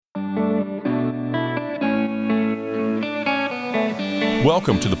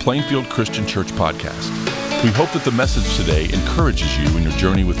Welcome to the Plainfield Christian Church Podcast. We hope that the message today encourages you in your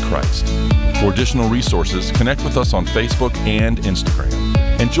journey with Christ. For additional resources, connect with us on Facebook and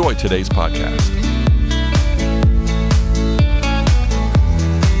Instagram. Enjoy today's podcast.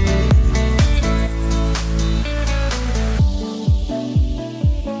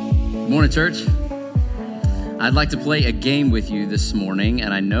 Morning, church. I'd like to play a game with you this morning,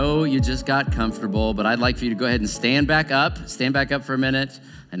 and I know you just got comfortable, but I'd like for you to go ahead and stand back up. Stand back up for a minute.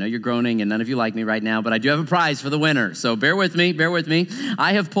 I know you're groaning, and none of you like me right now, but I do have a prize for the winner, so bear with me, bear with me.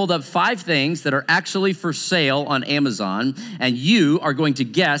 I have pulled up 5 things that are actually for sale on Amazon, and you are going to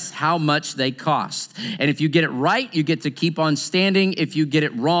guess how much they cost. And if you get it right, you get to keep on standing. If you get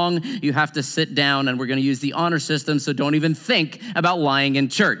it wrong, you have to sit down, and we're going to use the honor system, so don't even think about lying in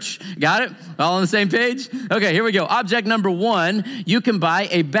church. Got it? All on the same page? Okay, here we go. Object number 1, you can buy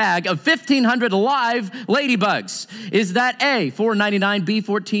a bag of 1,500 live ladybugs. Is that A, $4.99, B,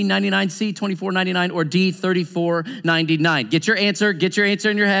 $14.99, C, $24.99, or D, $34.99? Get your answer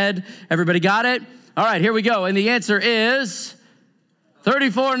in your head. Everybody got it? All right, here we go. And the answer is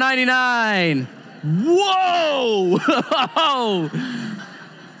 $34.99. Whoa!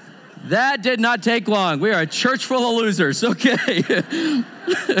 That did not take long. We are a church full of losers. Okay.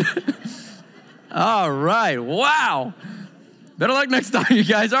 All right. Wow. Better luck next time, you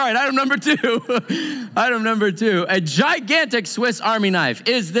guys. All right, item number 2. Item number 2, a gigantic Swiss Army knife.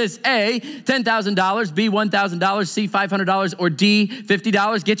 Is this A, $10,000, B, $1,000, C, $500, or D,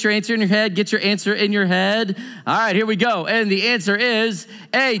 $50? Get your answer in your head. Get your answer in your head. All right, here we go. And the answer is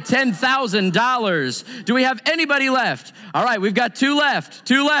A, $10,000. Do we have anybody left? All right, we've got 2 left.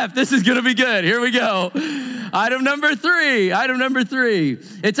 2 left. This is going to be good. Here we go. Item number 3. Item number 3.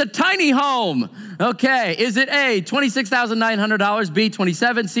 It's a tiny home. Okay, is it A, $26,900, B,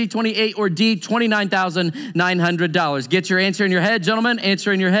 $27,000, C, $28,000, or D, $29,900? Get your answer in your head, gentlemen.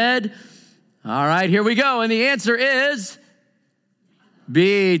 Answer in your head. All right, here we go. And the answer is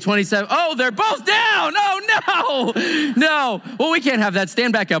B, 27. Oh, they're both down. Oh, no. No. Well, we can't have that.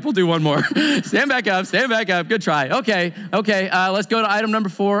 Stand back up. We'll do one more. Stand back up. Stand back up. Good try. Okay. Let's go to item number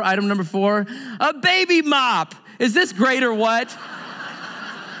 4. Item number 4, a baby mop. Is this great or what?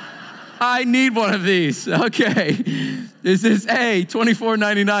 I need one of these. Okay. Is this A,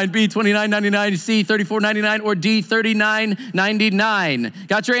 $24.99, B, $29.99, C, $34.99, or D, $39.99?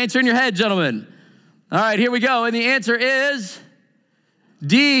 Got your answer in your head, gentlemen. All right, here we go. And the answer is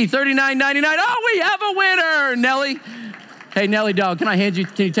D, $39.99. Oh, we have a winner, Nelly. Hey, Nelly dog, can you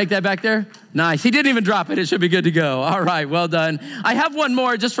take that back there? Nice. He didn't even drop it. It should be good to go. All right, well done. I have one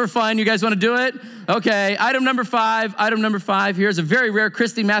more just for fun. You guys want to do it? Okay, item number 5. Item number 5. Here's a very rare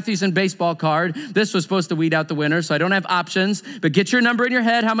Christy Mathewson baseball card. This was supposed to weed out the winner, so I don't have options. But get your number in your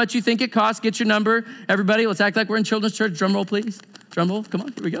head, how much you think it costs. Get your number. Everybody, let's act like we're in children's church. Drum roll, please. Drum roll. Come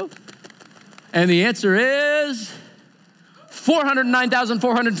on, here we go. And the answer is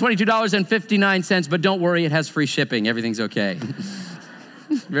 $409,422.59. But don't worry, it has free shipping. Everything's okay.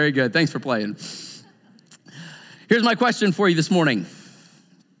 Very good. Thanks for playing. Here's my question for you this morning.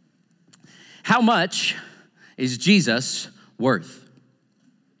 How much is Jesus worth?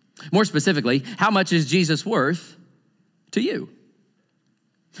 More specifically, how much is Jesus worth to you?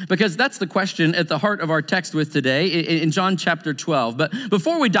 Because that's the question at the heart of our text with today in John chapter 12. But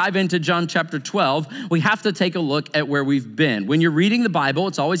before we dive into John chapter 12, we have to take a look at where we've been. When you're reading the Bible,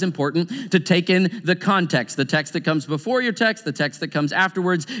 it's always important to take in the context, the text that comes before your text, the text that comes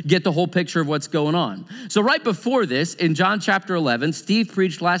afterwards, get the whole picture of what's going on. So right before this, in John chapter 11, Steve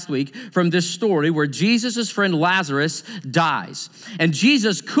preached last week from this story where Jesus' friend Lazarus dies. And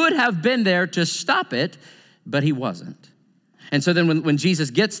Jesus could have been there to stop it, but he wasn't. And so then when Jesus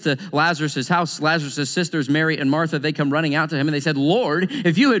gets to Lazarus' house, Lazarus' sisters, Mary and Martha, they come running out to him and they said, Lord,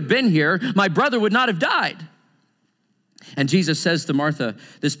 if you had been here, my brother would not have died. And Jesus says to Martha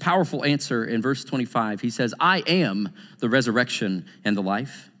this powerful answer in verse 25. He says, I am the resurrection and the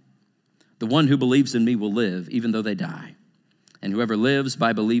life. The one who believes in me will live even though they die. And whoever lives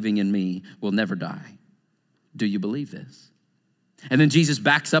by believing in me will never die. Do you believe this? And then Jesus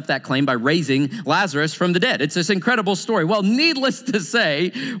backs up that claim by raising Lazarus from the dead. It's this incredible story. Well, needless to say,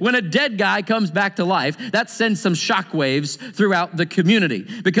 when a dead guy comes back to life, that sends some shockwaves throughout the community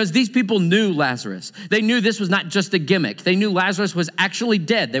because these people knew Lazarus. They knew this was not just a gimmick. They knew Lazarus was actually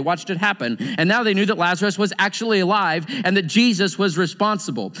dead. They watched it happen. And now they knew that Lazarus was actually alive and that Jesus was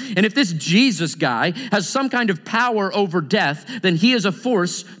responsible. And if this Jesus guy has some kind of power over death, then he is a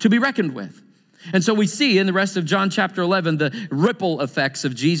force to be reckoned with. And so we see in the rest of John chapter 11 the ripple effects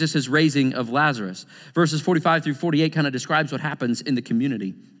of Jesus' raising of Lazarus. Verses 45 through 48 kind of describes what happens in the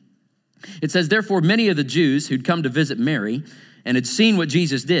community. It says, therefore, many of the Jews who'd come to visit Mary and had seen what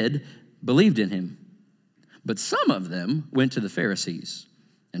Jesus did believed in him. But some of them went to the Pharisees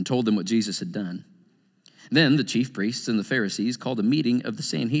and told them what Jesus had done. Then the chief priests and the Pharisees called a meeting of the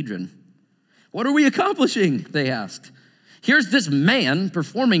Sanhedrin. "What are we accomplishing?" they asked. "Here's this man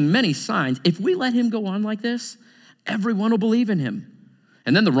performing many signs. If we let him go on like this, everyone will believe in him.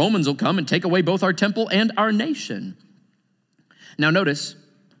 And then the Romans will come and take away both our temple and our nation." Now notice,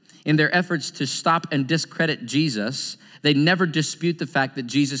 in their efforts to stop and discredit Jesus, they never dispute the fact that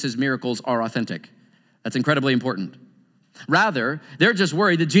Jesus' miracles are authentic. That's incredibly important. Rather, they're just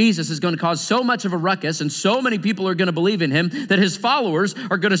worried that Jesus is going to cause so much of a ruckus and so many people are going to believe in him that his followers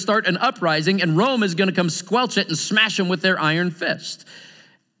are going to start an uprising and Rome is going to come squelch it and smash him with their iron fist.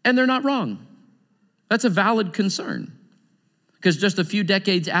 And they're not wrong. That's a valid concern. Because just a few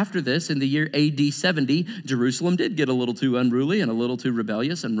decades after this, in the year AD 70, Jerusalem did get a little too unruly and a little too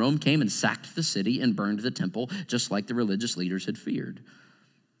rebellious, and Rome came and sacked the city and burned the temple, just like the religious leaders had feared.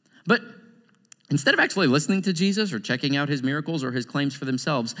 But instead of actually listening to Jesus or checking out his miracles or his claims for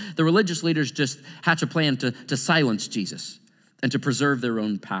themselves, the religious leaders just hatch a plan to silence Jesus and to preserve their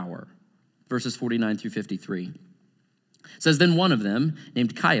own power. Verses 49 through 53. It says, "Then one of them,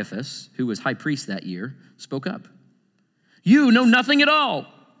 named Caiaphas, who was high priest that year, spoke up. 'You know nothing at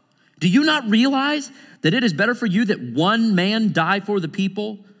all. Do you not realize that it is better for you that one man die for the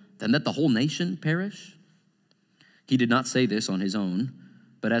people than that the whole nation perish?' He did not say this on his own,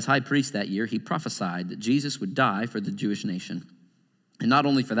 but as high priest that year, he prophesied that Jesus would die for the Jewish nation. And not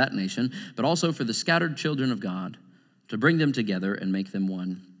only for that nation, but also for the scattered children of God, to bring them together and make them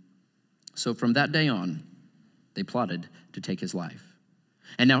one. So from that day on, they plotted to take his life."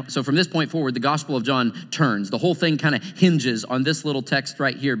 And now, so from this point forward, the Gospel of John turns. The whole thing kind of hinges on this little text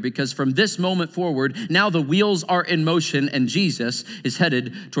right here, because from this moment forward, now the wheels are in motion and Jesus is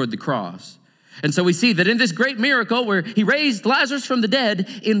headed toward the cross. And so we see that in this great miracle where he raised Lazarus from the dead,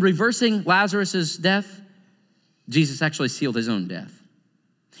 in reversing Lazarus' death, Jesus actually sealed his own death.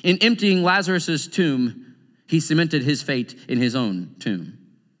 In emptying Lazarus' tomb, he cemented his fate in his own tomb.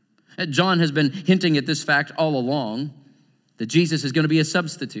 John has been hinting at this fact all along, that Jesus is going to be a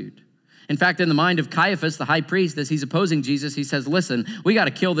substitute. In fact, in the mind of Caiaphas, the high priest, as he's opposing Jesus, he says, "Listen, we got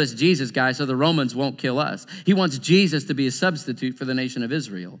to kill this Jesus guy so the Romans won't kill us." He wants Jesus to be a substitute for the nation of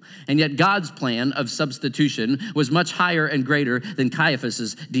Israel. And yet God's plan of substitution was much higher and greater than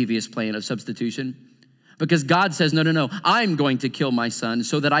Caiaphas' devious plan of substitution. Because God says, no, I'm going to kill my son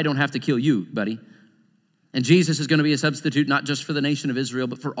so that I don't have to kill you, buddy. And Jesus is going to be a substitute not just for the nation of Israel,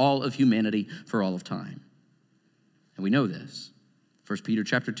 but for all of humanity, for all of time. And we know this. 1 Peter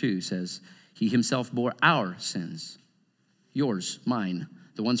chapter 2 says, "He himself bore our sins, yours, mine,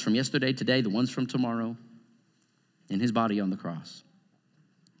 the ones from yesterday, today, the ones from tomorrow, in his body on the cross."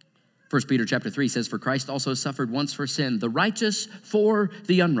 1 Peter chapter 3 says, "For Christ also suffered once for sin, the righteous for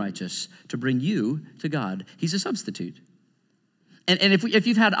the unrighteous, to bring you to God." He's a substitute. And if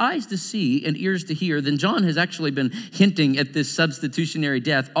you've had eyes to see and ears to hear, then John has actually been hinting at this substitutionary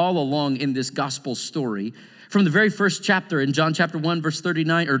death all along in this gospel story. From the very first chapter in John chapter 1, verse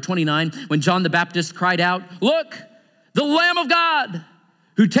 39 or 29, when John the Baptist cried out, "Look, the Lamb of God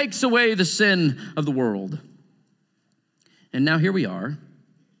who takes away the sin of the world." And now here we are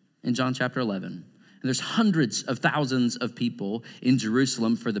in John chapter 11. And there's hundreds of thousands of people in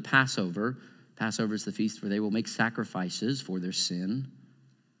Jerusalem for the Passover. Passover is the feast where they will make sacrifices for their sin.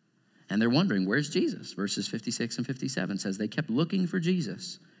 And they're wondering, where's Jesus? Verses 56 and 57 says they kept looking for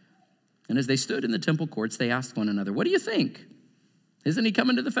Jesus. And as they stood in the temple courts, they asked one another, "What do you think? Isn't he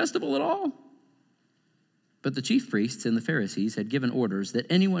coming to the festival at all?" But the chief priests and the Pharisees had given orders that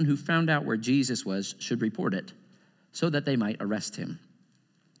anyone who found out where Jesus was should report it, so that they might arrest him.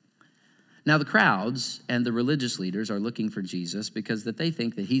 Now the crowds and the religious leaders are looking for Jesus because that they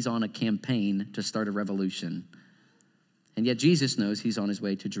think that he's on a campaign to start a revolution. And yet Jesus knows he's on his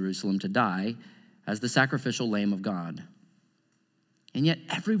way to Jerusalem to die as the sacrificial Lamb of God. And yet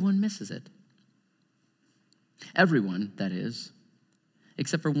everyone misses it. Everyone, that is,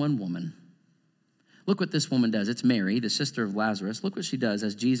 except for one woman. Look what this woman does. It's Mary, the sister of Lazarus. Look what she does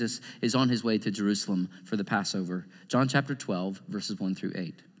as Jesus is on his way to Jerusalem for the Passover. John chapter 12, verses 1 through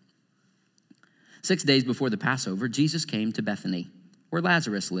 8. 6 days before the Passover, Jesus came to Bethany, where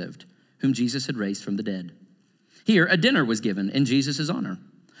Lazarus lived, whom Jesus had raised from the dead. Here, a dinner was given in Jesus' honor.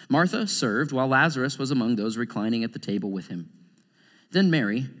 Martha served while Lazarus was among those reclining at the table with him. Then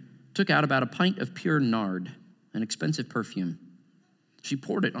Mary took out about a pint of pure nard, an expensive perfume. She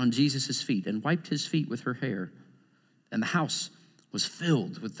poured it on Jesus' feet and wiped his feet with her hair, and the house was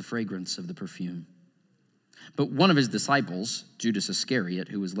filled with the fragrance of the perfume. But one of his disciples, Judas Iscariot,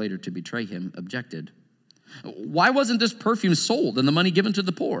 who was later to betray him, objected. Why wasn't this perfume sold and the money given to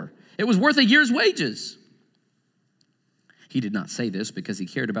the poor? It was worth a year's wages. He did not say this because he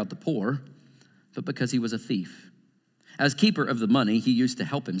cared about the poor, but because he was a thief. As keeper of the money, he used to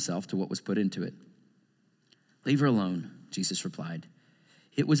help himself to what was put into it. Leave her alone, Jesus replied.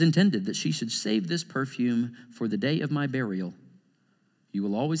 It was intended that she should save this perfume for the day of my burial. You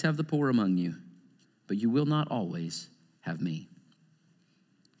will always have the poor among you, but you will not always have me.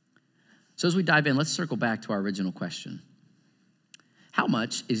 So as we dive in, let's circle back to our original question. How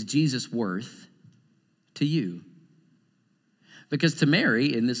much is Jesus worth to you? Because to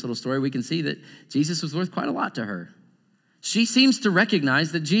Mary, in this little story, we can see that Jesus was worth quite a lot to her. She seems to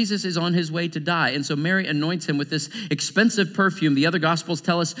recognize that Jesus is on his way to die. And so Mary anoints him with this expensive perfume. The other Gospels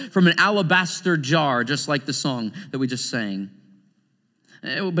tell us from an alabaster jar, just like the song that we just sang.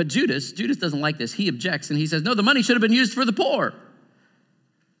 But Judas doesn't like this. He objects and he says, no, the money should have been used for the poor.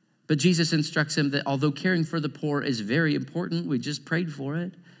 But Jesus instructs him that although caring for the poor is very important, we just prayed for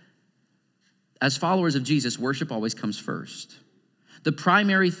it. As followers of Jesus, worship always comes first. The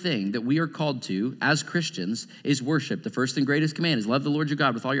primary thing that we are called to as Christians is worship. The first and greatest command is love the Lord your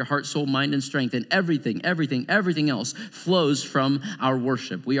God with all your heart, soul, mind, and strength. And everything else flows from our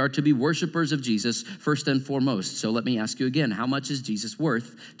worship. We are to be worshipers of Jesus first and foremost. So let me ask you again, how much is Jesus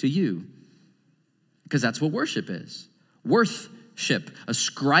worth to you? Because that's what worship is. Worthship,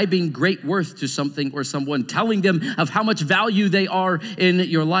 ascribing great worth to something or someone, telling them of how much value they are in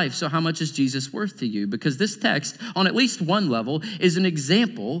your life. So how much is Jesus worth to you? Because this text, on at least one level, is an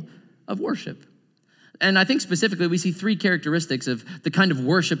example of worship. And I think specifically we see three characteristics of the kind of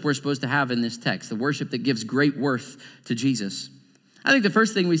worship we're supposed to have in this text, the worship that gives great worth to Jesus. I think the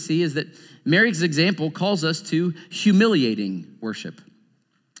first thing we see is that Mary's example calls us to humiliating worship.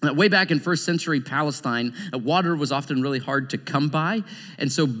 Way back in first century Palestine, water was often really hard to come by,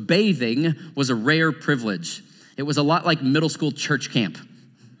 and so bathing was a rare privilege. It was a lot like middle school church camp.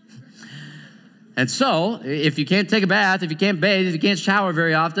 And so, if you can't take a bath, if you can't bathe, if you can't shower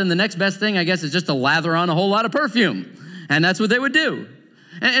very often, the next best thing, I guess, is just to lather on a whole lot of perfume. And that's what they would do.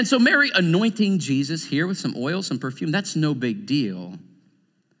 And so Mary anointing Jesus here with some oil, some perfume, that's no big deal.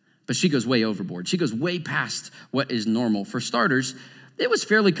 But she goes way overboard. She goes way past what is normal. For starters, it was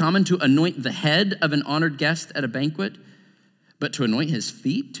fairly common to anoint the head of an honored guest at a banquet, but to anoint his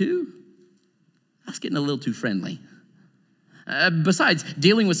feet too? That's getting a little too friendly. Besides,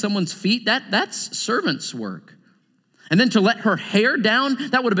 dealing with someone's feet, that's servant's work. And then to let her hair down,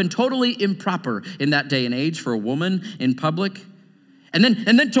 that would have been totally improper in that day and age for a woman in public. And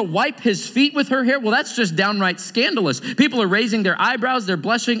then to wipe his feet with her hair, well, that's just downright scandalous. People are raising their eyebrows, they're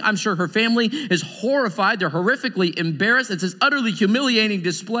blushing. I'm sure her family is horrified. They're horrifically embarrassed. It's this utterly humiliating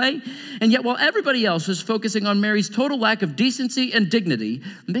display. And yet, while everybody else is focusing on Mary's total lack of decency and dignity,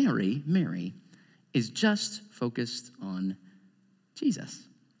 Mary is just focused on Jesus.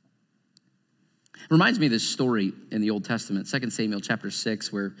 Reminds me of this story in the Old Testament, 2 Samuel chapter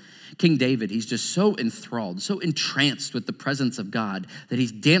 6, where King David, he's just so enthralled, so entranced with the presence of God that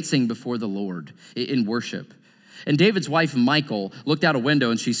he's dancing before the Lord in worship. And David's wife, Michal, looked out a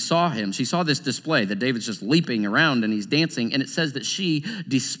window and she saw him. She saw this display that David's just leaping around and he's dancing. And it says that she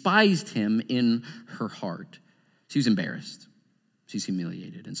despised him in her heart. She was embarrassed. She's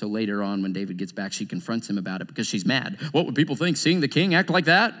humiliated. And so later on, when David gets back, she confronts him about it because she's mad. What would people think, seeing the king act like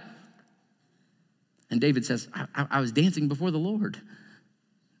that? And David says, I was dancing before the Lord,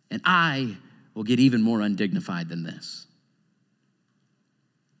 and I will get even more undignified than this.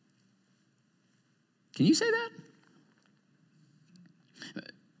 Can you say that?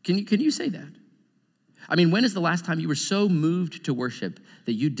 Can you say that? I mean, when is the last time you were so moved to worship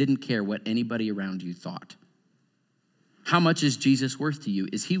that you didn't care what anybody around you thought? How much is Jesus worth to you?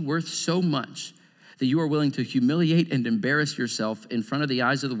 Is he worth so much that you are willing to humiliate and embarrass yourself in front of the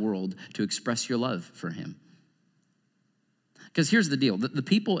eyes of the world to express your love for him? Because here's the deal. The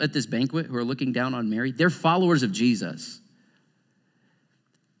people at this banquet who are looking down on Mary, they're followers of Jesus.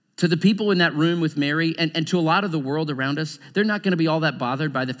 To the people in that room with Mary and to a lot of the world around us, they're not going to be all that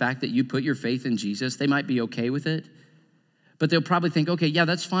bothered by the fact that you put your faith in Jesus. They might be okay with it. But they'll probably think, okay, yeah,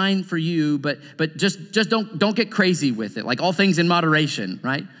 that's fine for you, but just don't get crazy with it. Like all things in moderation,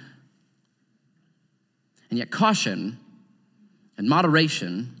 right? And yet caution and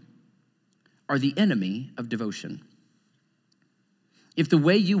moderation are the enemy of devotion. If the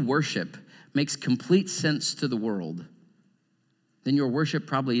way you worship makes complete sense to the world, then your worship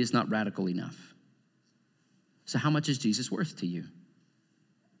probably is not radical enough. So how much is Jesus worth to you?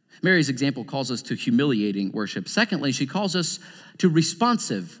 Mary's example calls us to humiliating worship. Secondly, she calls us to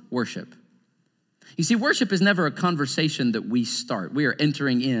responsive worship. You see, worship is never a conversation that we start. We are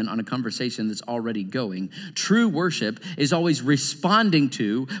entering in on a conversation that's already going. True worship is always responding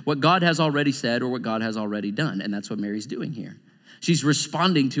to what God has already said or what God has already done, and that's what Mary's doing here. She's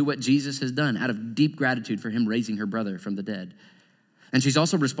responding to what Jesus has done out of deep gratitude for him raising her brother from the dead. And she's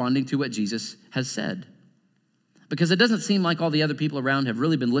also responding to what Jesus has said. Because it doesn't seem like all the other people around have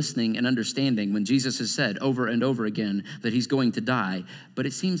really been listening and understanding when Jesus has said over and over again that he's going to die, but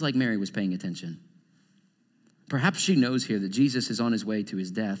it seems like Mary was paying attention. Perhaps she knows here that Jesus is on his way to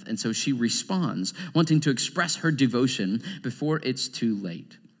his death, and so she responds, wanting to express her devotion before it's too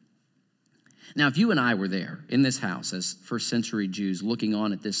late. Now, if you and I were there in this house as first century Jews looking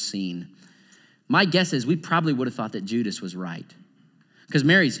on at this scene, my guess is we probably would have thought that Judas was right. Because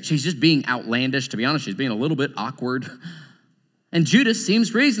she's just being outlandish. To be honest, she's being a little bit awkward. And Judas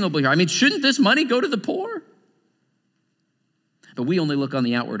seems reasonable here. I mean, shouldn't this money go to the poor? But we only look on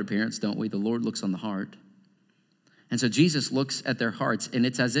the outward appearance, don't we? The Lord looks on the heart. And so Jesus looks at their hearts, and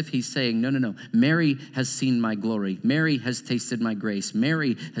it's as if he's saying, no. Mary has seen my glory. Mary has tasted my grace.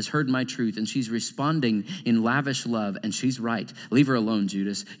 Mary has heard my truth, and she's responding in lavish love, and she's right. Leave her alone,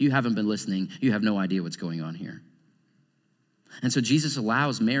 Judas. You haven't been listening. You have no idea what's going on here. And so Jesus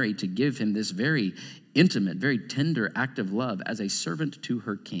allows Mary to give him this very intimate, very tender act of love as a servant to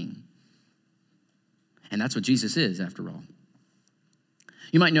her king. And that's what Jesus is, after all.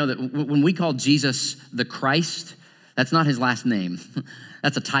 You might know that when we call Jesus the Christ, that's not his last name.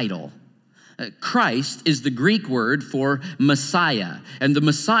 That's a title. Christ is the Greek word for Messiah. And the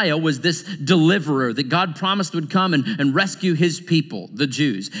Messiah was this deliverer that God promised would come and rescue his people, the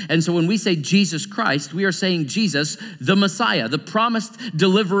Jews. And so when we say Jesus Christ, we are saying Jesus, the Messiah, the promised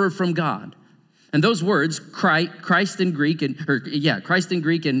deliverer from God. And those words, Christ in Greek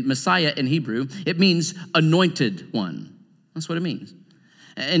and Messiah in Hebrew, it means anointed one. That's what it means.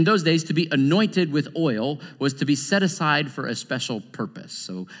 In those days, to be anointed with oil was to be set aside for a special purpose.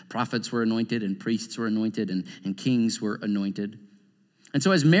 So prophets were anointed and priests were anointed and kings were anointed. And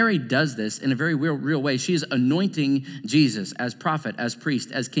so as Mary does this in a very real way, she is anointing Jesus as prophet, as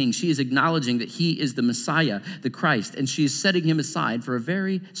priest, as king. She is acknowledging that he is the Messiah, the Christ, and she is setting him aside for a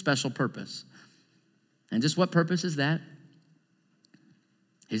very special purpose. And just what purpose is that?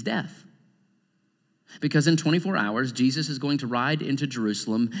 His death. Because in 24 hours, Jesus is going to ride into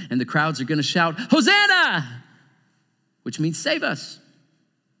Jerusalem and the crowds are going to shout, Hosanna, which means save us.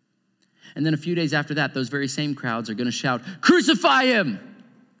 And then a few days after that, those very same crowds are going to shout, crucify him.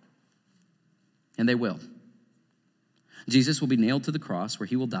 And they will. Jesus will be nailed to the cross where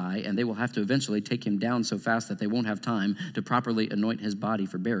he will die, and they will have to eventually take him down so fast that they won't have time to properly anoint his body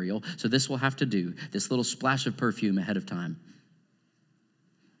for burial. So this will have to do this little splash of perfume ahead of time.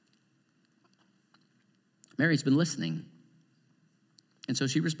 Mary's been listening, and so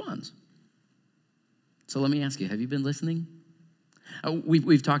she responds. So let me ask you, have you been listening?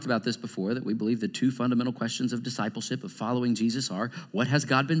 We've talked about this before, that we believe the two fundamental questions of discipleship, of following Jesus are, what has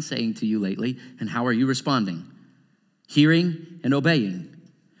God been saying to you lately, and how are you responding? Hearing and obeying.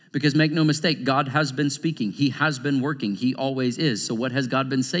 Because make no mistake, God has been speaking. He has been working. He always is. So what has God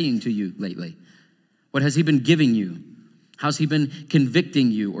been saying to you lately? What has he been giving you? How's he been convicting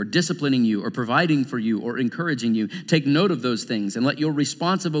you or disciplining you or providing for you or encouraging you? Take note of those things and let your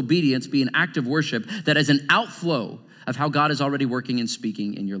response of obedience be an act of worship that is an outflow of how God is already working and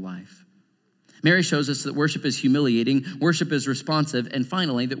speaking in your life. Mary shows us that worship is humiliating, worship is responsive, and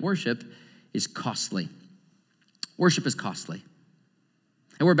finally, that worship is costly. Worship is costly.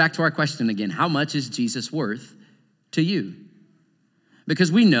 And we're back to our question again. How much is Jesus worth to you?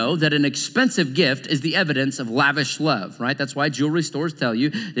 Because we know that an expensive gift is the evidence of lavish love, right? That's why jewelry stores tell you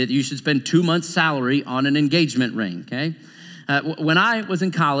that you should spend 2 months' salary on an engagement ring, okay? When I was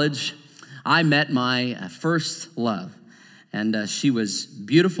in college, I met my first love. And she was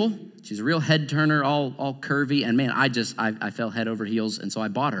beautiful. She's a real head turner, all curvy. And man, I fell head over heels, and so I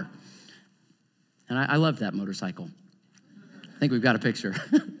bought her. And I loved that motorcycle. I think we've got a picture.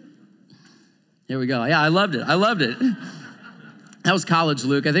 Here we go. Yeah, I loved it. That was college,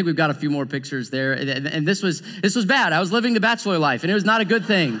 Luke. I think we've got a few more pictures there. And this was bad. I was living the bachelor life, and it was not a good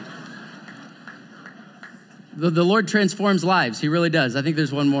thing. The Lord transforms lives. He really does. I think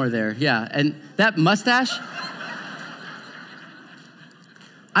there's one more there. Yeah, and that mustache,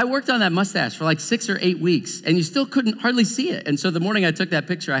 I worked on that mustache for like 6 or 8 weeks, and you still couldn't hardly see it. And so the morning I took that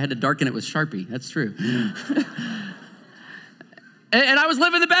picture, I had to darken it with Sharpie. That's true. And I was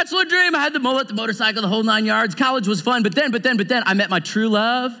living the bachelor dream. I had the mullet, the motorcycle, the whole 9 yards. College was fun, but then I met my true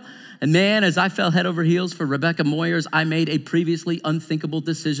love. And man, as I fell head over heels for Rebecca Moyers, I made a previously unthinkable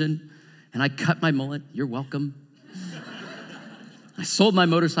decision, and I cut my mullet. You're welcome. I sold my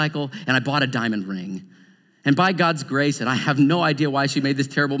motorcycle, and I bought a diamond ring. And by God's grace, and I have no idea why she made this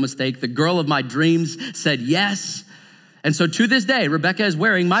terrible mistake, the girl of my dreams said yes. And so to this day, Rebecca is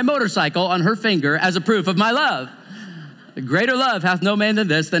wearing my motorcycle on her finger as a proof of my love. A greater love hath no man than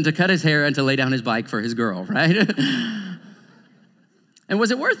this, than to cut his hair and to lay down his bike for his girl, right? And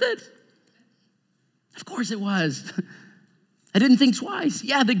was it worth it? Of course it was. I didn't think twice.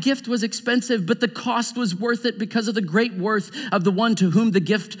 Yeah, the gift was expensive, but the cost was worth it because of the great worth of the one to whom the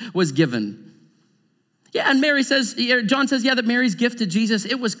gift was given. Yeah, and John says, that Mary's gift to Jesus,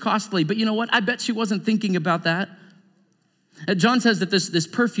 it was costly. But you know what? I bet she wasn't thinking about that. John says that this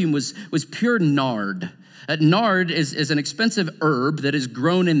perfume was pure nard. Nard is an expensive herb that is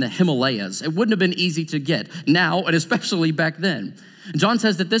grown in the Himalayas. It wouldn't have been easy to get now, and especially back then. John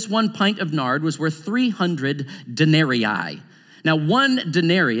says that this 1 pint of nard was worth 300 denarii. Now, 1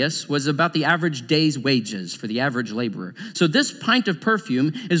 denarius was about the average day's wages for the average laborer. So this pint of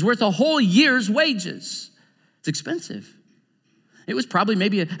perfume is worth a whole year's wages. It's expensive. It was probably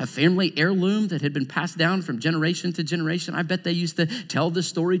maybe a family heirloom that had been passed down from generation to generation. I bet they used to tell the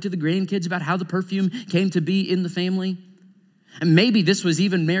story to the grandkids about how the perfume came to be in the family. And maybe this was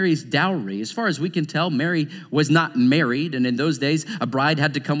even Mary's dowry. As far as we can tell, Mary was not married. And in those days, a bride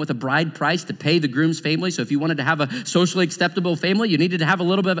had to come with a bride price to pay the groom's family. So if you wanted to have a socially acceptable family, you needed to have a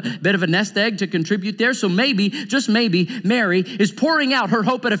little bit of a nest egg to contribute there. So maybe, just maybe, Mary is pouring out her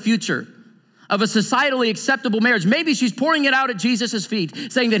hope at a future of a societally acceptable marriage. Maybe she's pouring it out at Jesus' feet,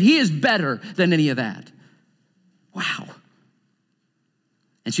 saying that he is better than any of that. Wow.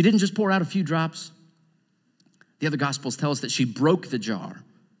 And she didn't just pour out a few drops. The other Gospels tell us that she broke the jar.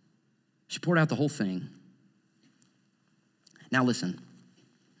 She poured out the whole thing. Now listen,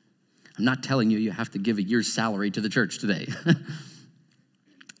 I'm not telling you have to give a year's salary to the church today.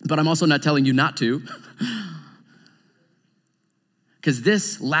 But I'm also not telling you not to. Because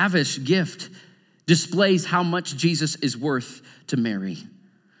this lavish gift displays how much Jesus is worth to Mary.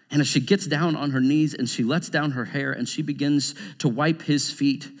 And as she gets down on her knees and she lets down her hair and she begins to wipe his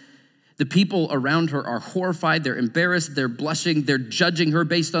feet, the people around her are horrified, they're embarrassed, they're blushing, they're judging her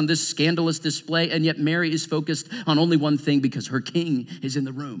based on this scandalous display, and yet Mary is focused on only one thing because her king is in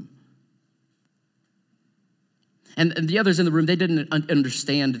the room. And the others in the room, they didn't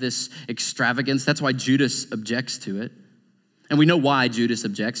understand this extravagance. That's why Judas objects to it. And we know why Judas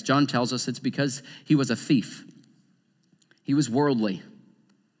objects. John tells us it's because he was a thief. He was worldly.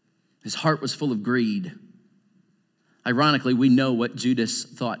 His heart was full of greed. Ironically, we know what Judas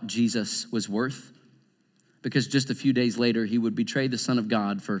thought Jesus was worth because just a few days later, he would betray the Son of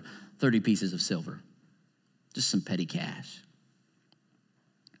God for 30 pieces of silver. Just some petty cash.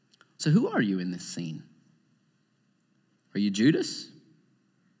 So who are you in this scene? Are you Judas?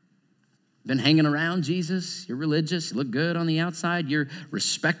 Been hanging around Jesus? You're religious. You look good on the outside. You're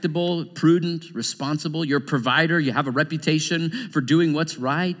respectable, prudent, responsible. You're a provider. You have a reputation for doing what's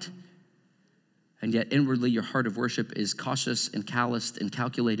right. And yet inwardly your heart of worship is cautious and calloused and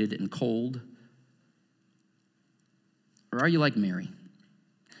calculated and cold? Or are you like Mary,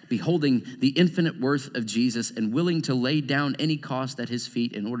 beholding the infinite worth of Jesus and willing to lay down any cost at his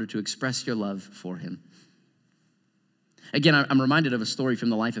feet in order to express your love for him? Again, I'm reminded of a story from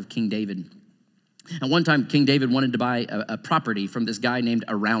the life of King David. And one time, King David wanted to buy a property from this guy named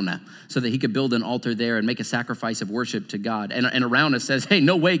Araunah so that he could build an altar there and make a sacrifice of worship to God. And Araunah says, hey,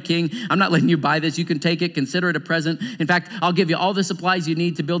 no way, King. I'm not letting you buy this. You can take it, consider it a present. In fact, I'll give you all the supplies you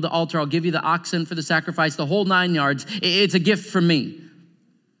need to build the altar. I'll give you the oxen for the sacrifice, the whole 9 yards. It's a gift from me.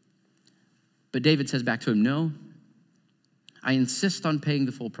 But David says back to him, no, I insist on paying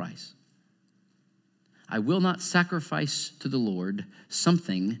the full price. I will not sacrifice to the Lord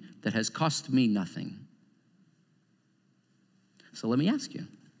something that has cost me nothing. So let me ask you,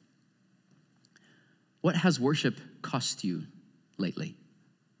 what has worship cost you lately?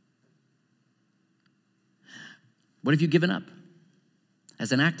 What have you given up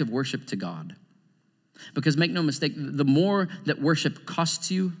as an act of worship to God? Because make no mistake, the more that worship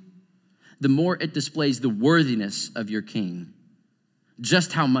costs you, the more it displays the worthiness of your King,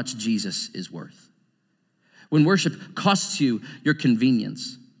 just how much Jesus is worth. When worship costs you your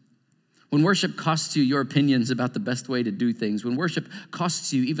convenience, when worship costs you your opinions about the best way to do things, when worship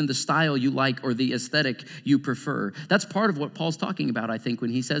costs you even the style you like or the aesthetic you prefer, that's part of what Paul's talking about, I think, when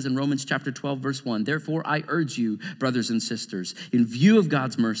he says in Romans chapter 12, verse 1, therefore I urge you, brothers and sisters, in view of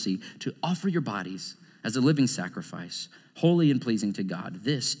God's mercy, to offer your bodies as a living sacrifice, holy and pleasing to God.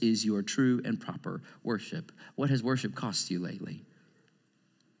 This is your true and proper worship. What has worship cost you lately?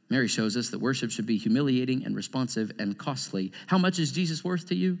 Mary shows us that worship should be humiliating and responsive and costly. How much is Jesus worth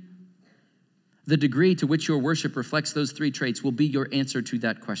to you? The degree to which your worship reflects those three traits will be your answer to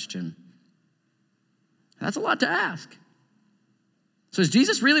that question. That's a lot to ask. So is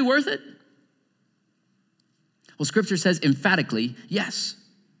Jesus really worth it? Well, Scripture says emphatically, yes,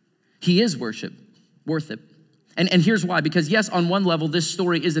 he is worth it. And here's why. Because yes, on one level, this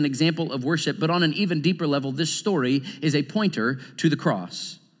story is an example of worship, but on an even deeper level, this story is a pointer to the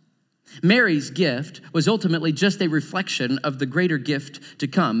cross. Mary's gift was ultimately just a reflection of the greater gift to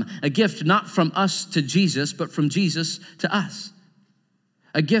come, a gift not from us to Jesus, but from Jesus to us.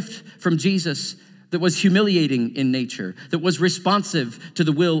 A gift from Jesus that was humiliating in nature, that was responsive to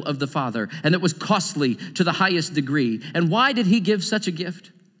the will of the Father, and that was costly to the highest degree. And why did he give such a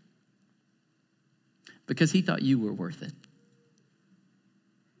gift? Because he thought you were worth it.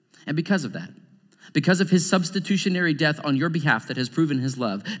 And because of that, because of his substitutionary death on your behalf that has proven his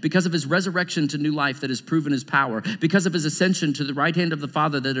love, because of his resurrection to new life that has proven his power, because of his ascension to the right hand of the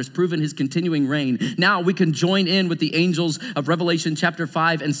Father that has proven his continuing reign, now we can join in with the angels of Revelation chapter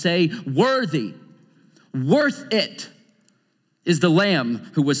 5 and say, worthy, worth it is the Lamb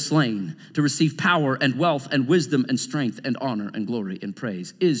who was slain to receive power and wealth and wisdom and strength and honor and glory and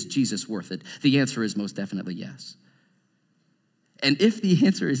praise. Is Jesus worth it? The answer is most definitely yes. And if the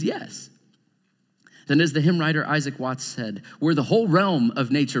answer is yes, then as the hymn writer Isaac Watts said, were the whole realm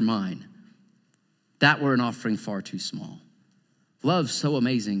of nature mine, that were an offering far too small. Love so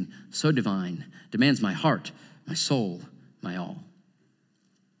amazing, so divine, demands my heart, my soul, my all.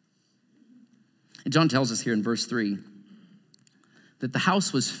 And John tells us here in verse 3 that the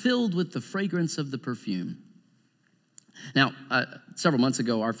house was filled with the fragrance of the perfume. Now, several months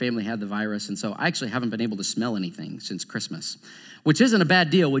ago, our family had the virus, and so I actually haven't been able to smell anything since Christmas, which isn't a bad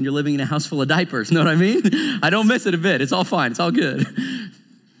deal when you're living in a house full of diapers, know what I mean? I don't miss it a bit. It's all fine. It's all good.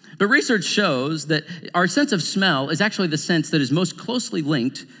 But research shows that our sense of smell is actually the sense that is most closely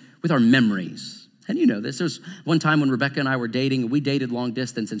linked with our memories. And you know this. There's one time when Rebecca and I were dating, and we dated long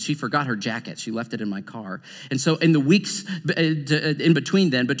distance, and she forgot her jacket. She left it in my car. And so in the weeks in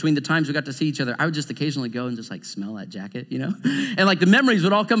between the times we got to see each other, I would just occasionally go and just like smell that jacket, you know? And like the memories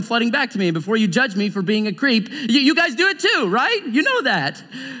would all come flooding back to me. And before you judge me for being a creep, you guys do it too, right? You know that.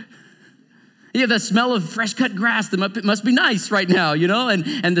 Yeah, the smell of fresh cut grass, it must be nice right now, you know?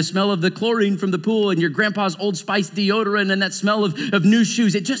 And the smell of the chlorine from the pool and your grandpa's Old Spice deodorant and that smell of new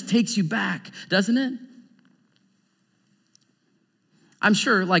shoes, it just takes you back, doesn't it? I'm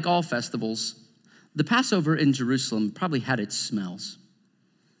sure, like all festivals, the Passover in Jerusalem probably had its smells.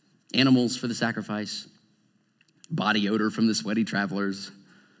 Animals for the sacrifice, body odor from the sweaty travelers,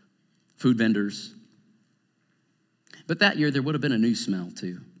 food vendors. But that year, there would have been a new smell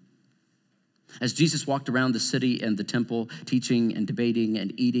too. As Jesus walked around the city and the temple, teaching and debating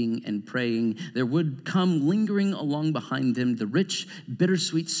and eating and praying, there would come lingering along behind him the rich,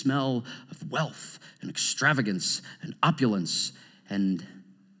 bittersweet smell of wealth and extravagance and opulence and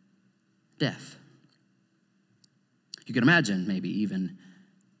death. You can imagine maybe even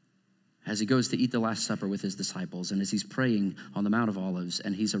as he goes to eat the Last Supper with his disciples, and as he's praying on the Mount of Olives,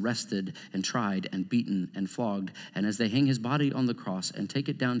 and he's arrested and tried and beaten and flogged, and as they hang his body on the cross and take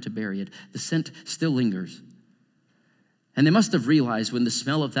it down to bury it, the scent still lingers. And they must have realized when the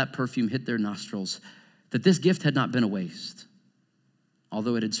smell of that perfume hit their nostrils that this gift had not been a waste,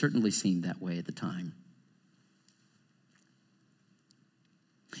 although it had certainly seemed that way at the time.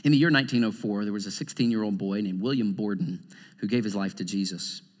 In the year 1904, there was a 16-year-old boy named William Borden who gave his life to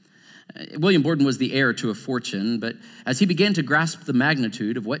Jesus. William Borden was the heir to a fortune, but as he began to grasp the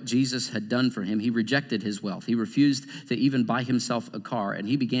magnitude of what Jesus had done for him, he rejected his wealth. He refused to even buy himself a car, and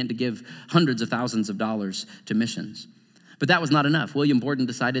he began to give hundreds of thousands of dollars to missions. But that was not enough. William Borden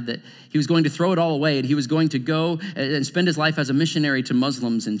decided that he was going to throw it all away, and he was going to go and spend his life as a missionary to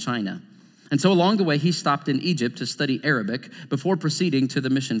Muslims in China. And so along the way, he stopped in Egypt to study Arabic before proceeding to the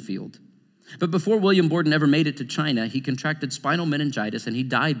mission field. But before William Borden ever made it to China, he contracted spinal meningitis, and he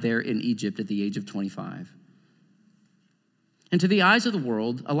died there in Egypt at the age of 25. And to the eyes of the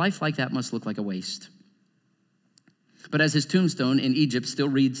world, a life like that must look like a waste. But as his tombstone in Egypt still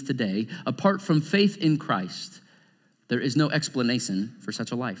reads today, apart from faith in Christ, there is no explanation for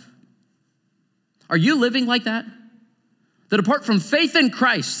such a life. Are you living like that? That apart from faith in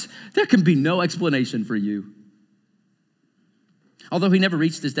Christ, there can be no explanation for you. Although he never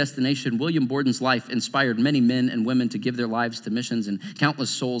reached his destination, William Borden's life inspired many men and women to give their lives to missions, and countless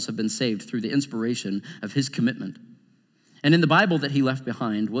souls have been saved through the inspiration of his commitment. And in the Bible that he left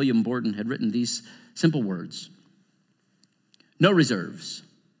behind, William Borden had written these simple words: no reserves,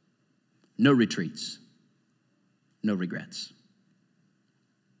 no retreats, no regrets.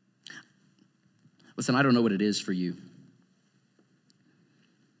 Listen, I don't know what it is for you.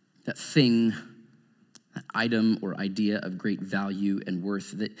 That thing item or idea of great value and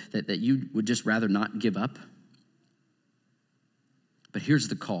worth that you would just rather not give up? But here's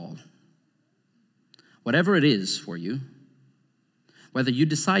the call. Whatever it is for you, whether you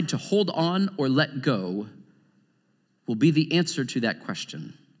decide to hold on or let go, will be the answer to that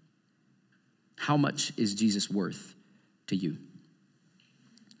question. How much is Jesus worth to you?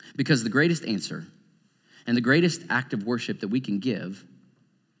 Because the greatest answer and the greatest act of worship that we can give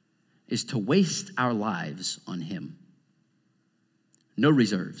is to waste our lives on him. No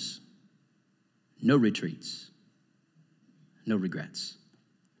reserves, no retreats, no regrets.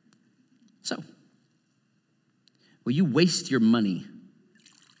 So, will you waste your money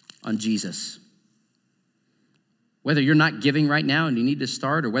on Jesus? Whether you're not giving right now and you need to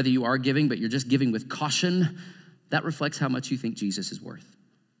start, or whether you are giving but you're just giving with caution, that reflects how much you think Jesus is worth.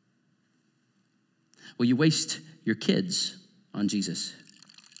 Will you waste your kids on Jesus?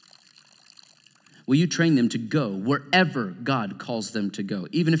 Will you train them to go wherever God calls them to go,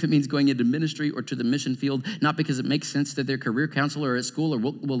 even if it means going into ministry or to the mission field, not because it makes sense to their career counselor at school or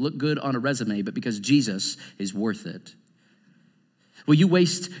will look good on a resume, but because Jesus is worth it? Will you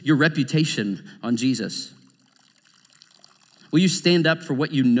waste your reputation on Jesus? Will you stand up for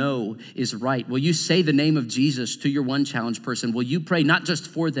what you know is right? Will you say the name of Jesus to your one challenge person? Will you pray not just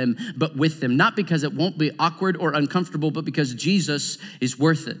for them, but with them? Not because it won't be awkward or uncomfortable, but because Jesus is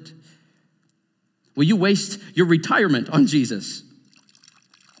worth it. Will you waste your retirement on Jesus?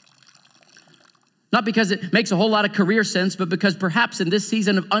 Not because it makes a whole lot of career sense, but because perhaps in this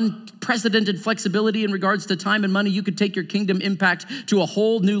season of unprecedented flexibility in regards to time and money, you could take your kingdom impact to a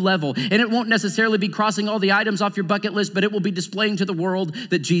whole new level. And it won't necessarily be crossing all the items off your bucket list, but it will be displaying to the world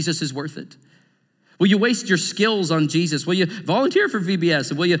that Jesus is worth it. Will you waste your skills on Jesus? Will you volunteer for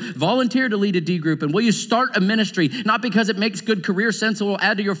VBS? And will you volunteer to lead a D group? And will you start a ministry, not because it makes good career sense or will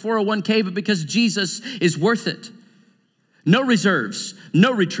add to your 401k, but because Jesus is worth it? No reserves,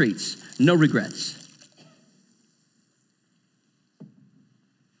 no retreats, no regrets.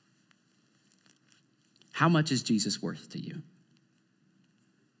 How much is Jesus worth to you?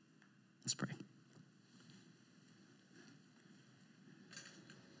 Let's pray.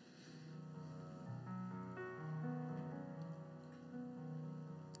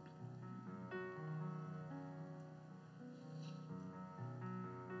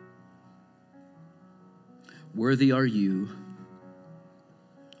 Worthy are you,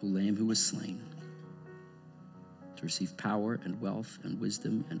 O Lamb who was slain, to receive power and wealth and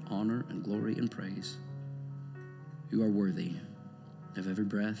wisdom and honor and glory and praise. You are worthy of every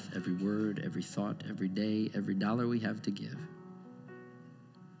breath, every word, every thought, every day, every dollar we have to give.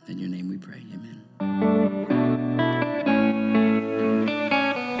 In your name we pray, amen.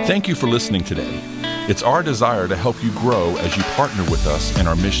 Thank you for listening today. It's our desire to help you grow as you partner with us in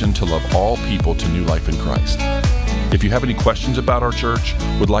our mission to love all people to new life in Christ. If you have any questions about our church,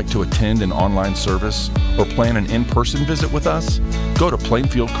 would like to attend an online service, or plan an in-person visit with us, go to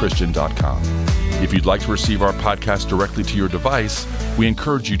plainfieldchristian.com. If you'd like to receive our podcast directly to your device, we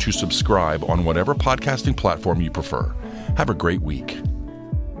encourage you to subscribe on whatever podcasting platform you prefer. Have a great week.